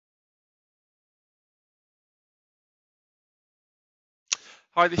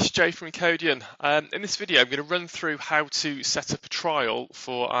Hi, this is Jay from Encodian. In this video, I'm going to run through how to set up a trial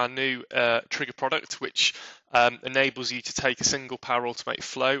for our new Trigr product, which enables you to take a single Power Automate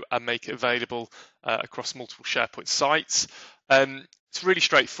flow and make it available across multiple SharePoint sites. It's really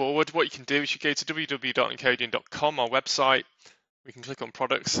straightforward. What you can do is you go to www.encodian.com, our website. We can click on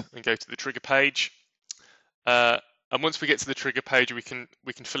products and go to the Trigr page. And once we get to the Trigr page, we can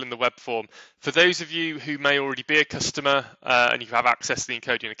fill in the web form. For those of you who may already be a customer and you have access to the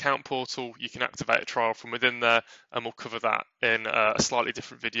Encodian account portal, you can activate a trial from within there, and we'll cover that in a slightly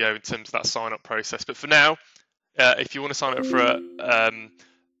different video in terms of that sign-up process. But for now, if you want to sign up for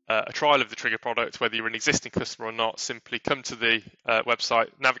a trial of the Trigr product, whether you're an existing customer or not, simply come to the website,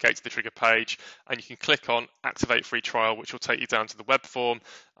 navigate to the Trigr page, and you can click on Activate Free Trial, which will take you down to the web form.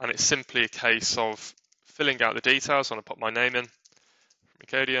 And it's simply a case of filling out the details. I'm going to put my name in from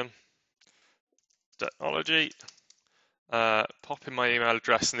Encodian, technology, pop in my email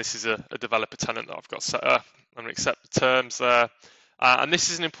address, and this is a developer tenant that I've got set up. I'm going to accept the terms there. And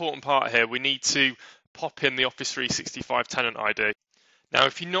this is an important part here. We need to pop in the Office 365 tenant ID. Now,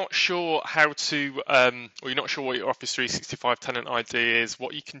 if you're not sure how to, or you're not sure what your Office 365 tenant ID is,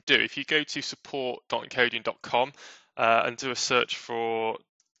 what you can do, if you go to support.encodian.com and do a search for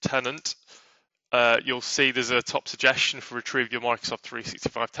tenant, you'll see there's a top suggestion for retrieve your Microsoft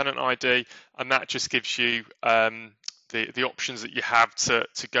 365 tenant ID, and that just gives you the options that you have to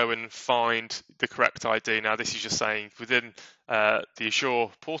go and find the correct ID. Now, this is just saying within the Azure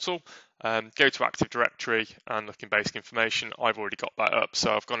portal, go to Active Directory and look in basic information. I've already got that up,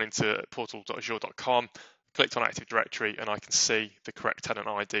 so I've gone into portal.azure.com, clicked on Active Directory, and I can see the correct tenant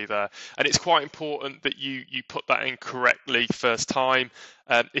ID there. And it's quite important that you put that in correctly first time.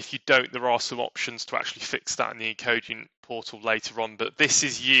 If you don't, there are some options to actually fix that in the Encodian portal later on, but this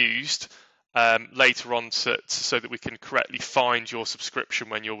is used later on so that we can correctly find your subscription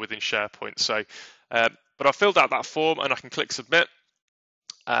when you're within SharePoint. So, but I've filled out that form and I can click Submit.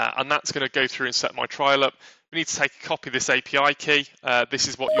 And that's going to go through and set my trial up. We need to take a copy of this API key. This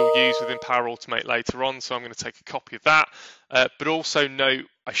is what you'll use within Power Automate later on, so I'm going to take a copy of that. But also note,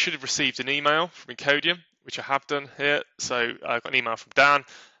 I should have received an email from Encodian, which I have done here. So I got an email from Dan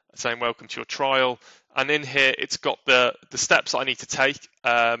saying welcome to your trial. And in here, it's got the steps that I need to take,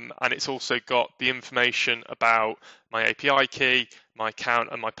 and it's also got the information about my API key, my account,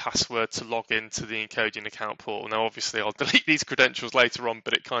 and my password to log into the Encodian account portal. Now, obviously, I'll delete these credentials later on,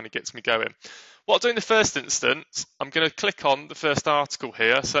 but it kind of gets me going. What I'll do in the first instance, I'm going to click on the first article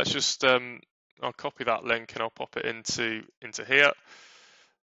here. So let's just, I'll copy that link and I'll pop it into here.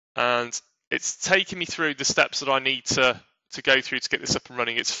 And it's taking me through the steps that I need to go through to get this up and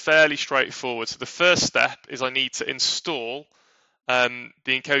running. It's fairly straightforward. So the first step is I need to install the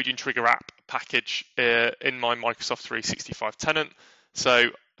Encodian Trigr app package in my Microsoft 365 tenant.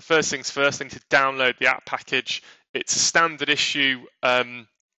 So first things first, I need to download the app package. It's a standard issue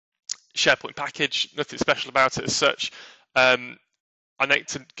SharePoint package, nothing special about it as such. I need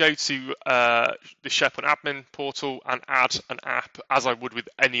to go to the SharePoint admin portal and add an app as I would with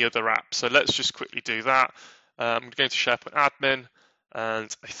any other app. So let's just quickly do that. I'm going to go to SharePoint admin,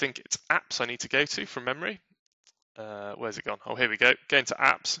 and I think it's apps I need to go to from memory. Where's it gone? Oh, here we go. Go into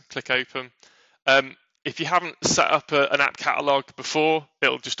apps, click open. If you haven't set up an app catalog before,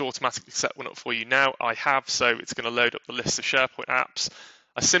 it'll just automatically set one up for you now. I have, so it's going to load up the list of SharePoint apps.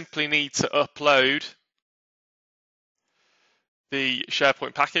 I simply need to upload the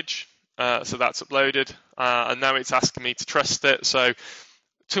SharePoint package. So that's uploaded, and now it's asking me to trust it. So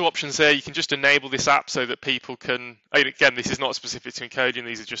two options there. You can just enable this app so that people can, again, this is not specific to Encodian,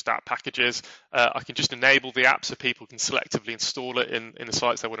 these are just app packages. I can just enable the app so people can selectively install it in the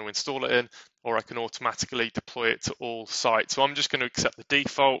sites they want to install it in, or I can automatically deploy it to all sites. So I'm just going to accept the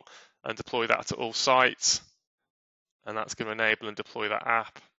default and deploy that to all sites. And that's going to enable and deploy that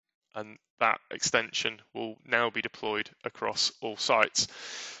app. And that extension will now be deployed across all sites.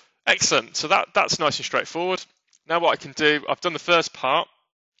 Excellent. So that's nice and straightforward. Now what I can do, I've done the first part,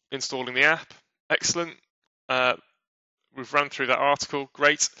 installing the app. Excellent. We've run through that article.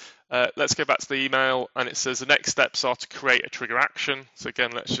 Great. Let's go back to the email, and it says the next steps are to create a trigger action. So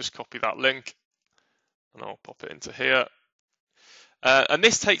again, let's just copy that link and I'll pop it into here. And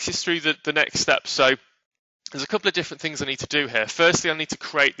this takes us through the next step. So there's a couple of different things I need to do here. Firstly, I need to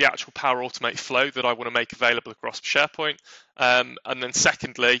create the actual Power Automate flow that I want to make available across SharePoint. And then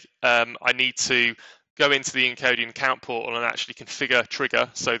secondly, I need to go into the Encodian account portal and actually configure Trigr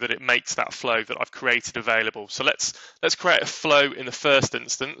so that it makes that flow that I've created available. So let's create a flow in the first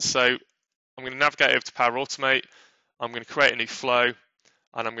instance. So I'm going to navigate over to Power Automate. I'm going to create a new flow, and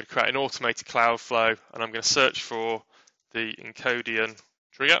I'm going to create an automated cloud flow, and I'm going to search for the Encodian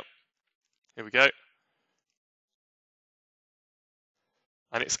trigger. Here we go.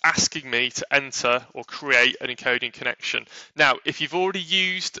 And it's asking me to enter or create an Encodian connection. Now, if you've already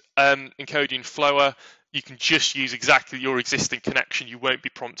used Encodian Flower, you can just use exactly your existing connection. You won't be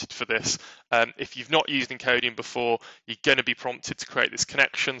prompted for this. If you've not used Encodian before, you're going to be prompted to create this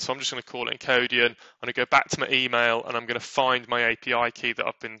connection. So I'm just going to call it Encodian. I'm going to go back to my email and I'm going to find my API key that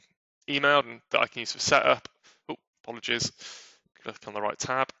I've been emailed and that I can use for setup. Oh, apologies. Click on the right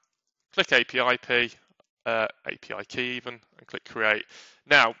tab. Click API key even, and click create.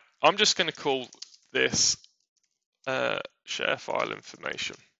 Now, I'm just going to call this share file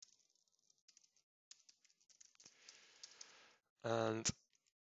information. And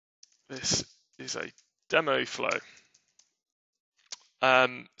this is a demo flow.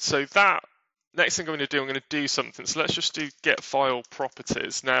 So that next thing I'm going to do something. So let's just do get file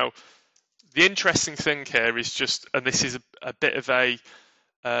properties. Now, the interesting thing here is just, and this is a bit of a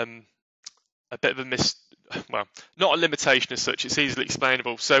well, not a limitation as such, it's easily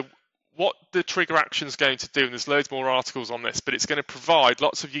explainable. So what the trigger action is going to do, and there's loads more articles on this, but it's going to provide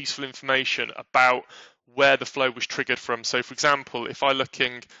lots of useful information about where the flow was triggered from. So for example, if I'm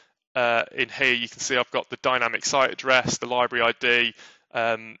looking in here, you can see I've got the dynamic site address, the library ID,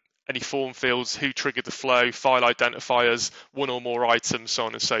 any form fields, who triggered the flow, file identifiers, one or more items, so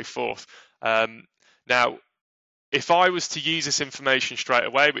on and so forth. Now, if I was to use this information straight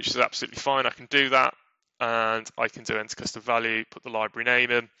away, which is absolutely fine, I can do that. And I can do enter custom value, put the library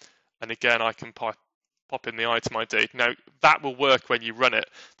name in, and again, I can pop in the item ID. Now, that will work when you run it.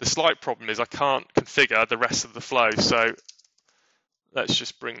 The slight problem is I can't configure the rest of the flow. So let's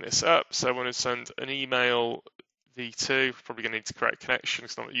just bring this up. So I want to send an email v2, probably going to need to create a connection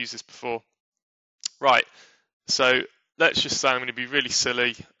because I've not used this before. Right, so let's just say I'm going to be really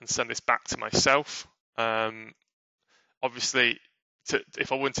silly and send this back to myself. Obviously,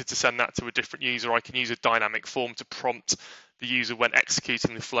 if I wanted to send that to a different user, I can use a dynamic form to prompt the user when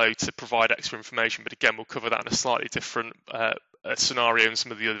executing the flow to provide extra information. But again, we'll cover that in a slightly different scenario in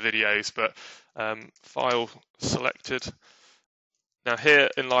some of the other videos. But file selected. Now here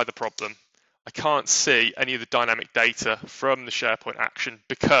in lie the problem. I can't see any of the dynamic data from the SharePoint action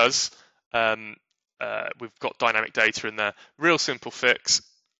because we've got dynamic data in there. Real simple fix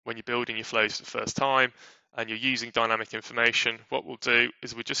when you're building your flows for the first time and you're using dynamic information. What we'll do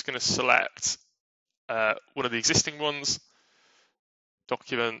is we're just going to select one of the existing ones,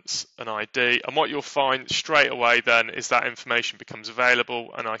 documents, and ID. And what you'll find straight away then is that information becomes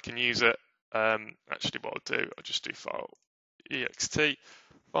available and I can use it. Actually, what I'll do, I'll just do file ext,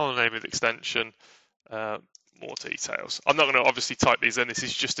 file name with extension, more details. I'm not going to obviously type these in. This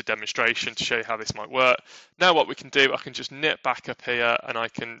is just a demonstration to show you how this might work. Now what we can do, I can just nip back up here and I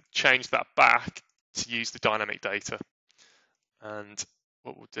can change that back to use the dynamic data. And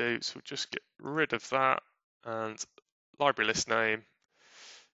what we'll do is we'll just get rid of that and library list name.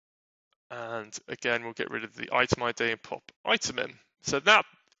 And again, we'll get rid of the item ID and pop item in. So that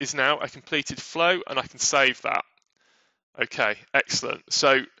is now a completed flow and I can save that. Okay, excellent.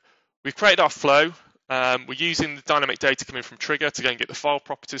 So we've created our flow. We're using the dynamic data coming from Trigr to go and get the file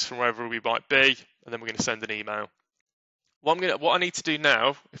properties from wherever we might be, and then we're going to send an email. What I need to do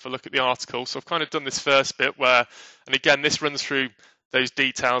now, if I look at the article, so I've kind of done this first bit where, and again, this runs through those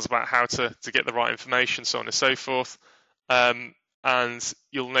details about how to get the right information, so on and so forth. And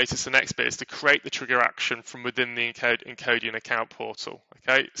you'll notice the next bit is to create the trigger action from within the Encodian account portal.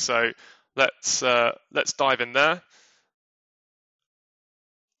 Okay, so let's dive in there.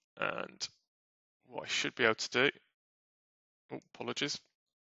 And what I should be able to do, oh, apologies,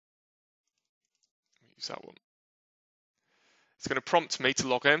 use that one. It's going to prompt me to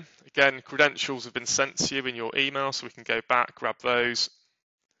log in. Again, credentials have been sent to you in your email, so we can go back, grab those.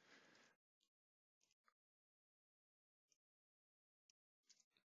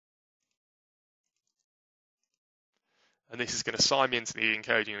 And this is going to sign me into the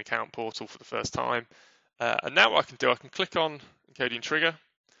Encodian account portal for the first time. And now what I can do, I can click on Encodian Trigr,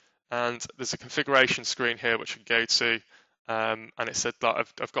 and there's a configuration screen here which I can go to, and it said that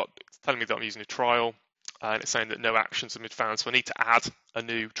I've got, it's telling me that I'm using a trial, and it's saying that no actions have been found, so I need to add a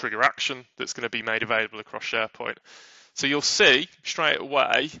new trigger action that's going to be made available across SharePoint. So you'll see straight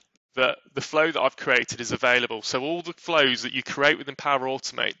away that the flow that I've created is available. So all the flows that you create within Power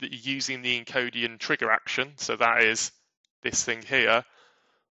Automate that you're using the Encodian trigger action, so that is this thing here,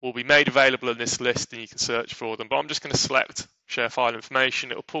 will be made available in this list and you can search for them. But I'm just going to select share file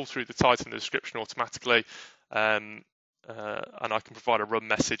information. It will pull through the title and the description automatically. And I can provide a run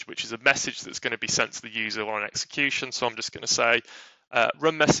message, which is a message that's going to be sent to the user on execution. So I'm just going to say,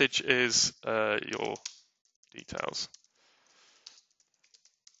 run message is your details.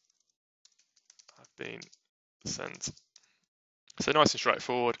 been sent. So nice and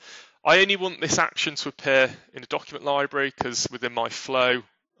straightforward. I only want this action to appear in a document library because within my flow,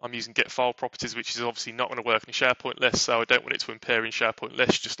 I'm using get file properties, which is obviously not going to work in a SharePoint list, so I don't want it to appear in SharePoint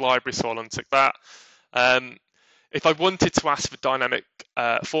list, just library, so I'll untick that. If I wanted to ask for dynamic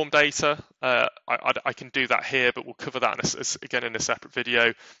form data, I can do that here, but we'll cover that again in a separate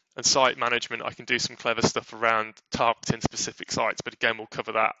video. And site management, I can do some clever stuff around targeting specific sites, but again, we'll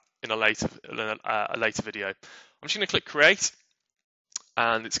cover that in a later video. I'm just going to click create,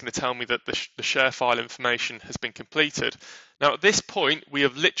 and it's going to tell me that the share file information has been completed. Now at this point, we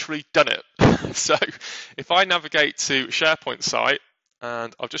have literally done it. So if I navigate to SharePoint site,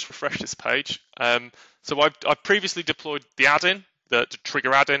 and I'll just refresh this page. So I've previously deployed the add-in, the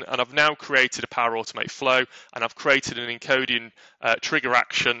Trigr add-in, and I've now created a Power Automate flow, and I've created an Encodian Trigr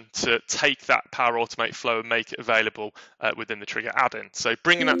action to take that Power Automate flow and make it available within the Trigr add-in. So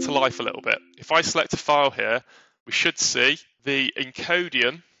bringing that to life a little bit. If I select a file here, we should see the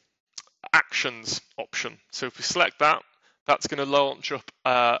Encodian actions option. So if we select that, that's going to launch up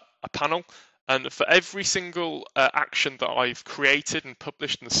a panel. And for every single action that I've created and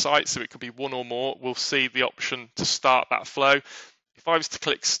published in the site, so it could be one or more, we'll see the option to start that flow. If I was to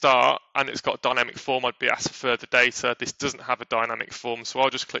click start and it's got a dynamic form, I'd be asked for further data. This doesn't have a dynamic form, so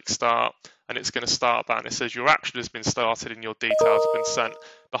I'll just click start and it's going to start that. And it says your action has been started and your details have been sent.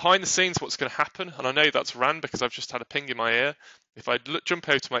 Behind the scenes, what's going to happen, and I know that's ran because I've just had a ping in my ear. If I jump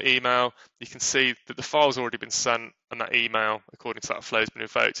over to my email, you can see that the file's already been sent and that email, according to that flow, has been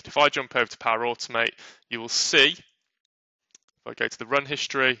invoked. If I jump over to Power Automate, you will see, if I go to the run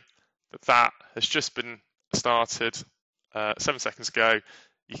history, that has just been started 7 seconds ago.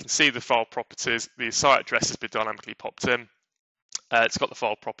 You can see the file properties, the site address has been dynamically popped in. It's got the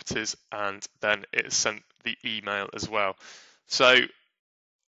file properties, and then it's sent the email as well. So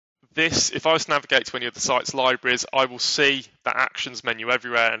this, if I was to navigate to any of the site's libraries, I will see that actions menu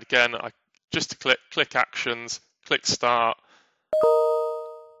everywhere. And again, just to click actions, click start,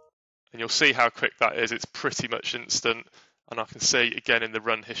 and you'll see how quick that is. It's pretty much instant. And I can see again in the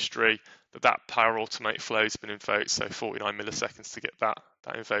run history that Power Automate flow has been invoked. So 49 milliseconds to get that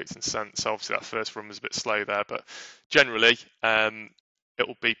invoked and sent. So obviously that first run was a bit slow there, but generally it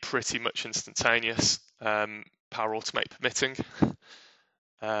will be pretty much instantaneous. Power Automate permitting.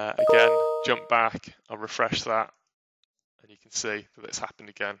 Again, jump back, I'll refresh that, and you can see that it's happened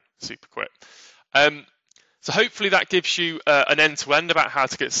again, super quick. So hopefully that gives you an end-to-end about how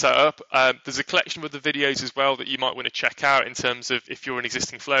to get set up. There's a collection of other videos as well that you might want to check out in terms of if you're an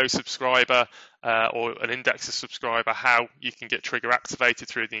existing Flow subscriber or an Indexer subscriber, how you can get Trigr activated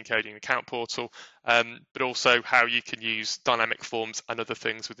through the Encodian account portal, but also how you can use dynamic forms and other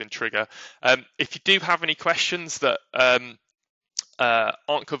things within Trigr. If you do have any questions that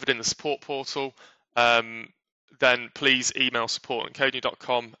aren't covered in the support portal, then please email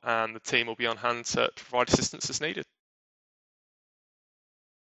support@encodian.com and the team will be on hand to provide assistance as needed.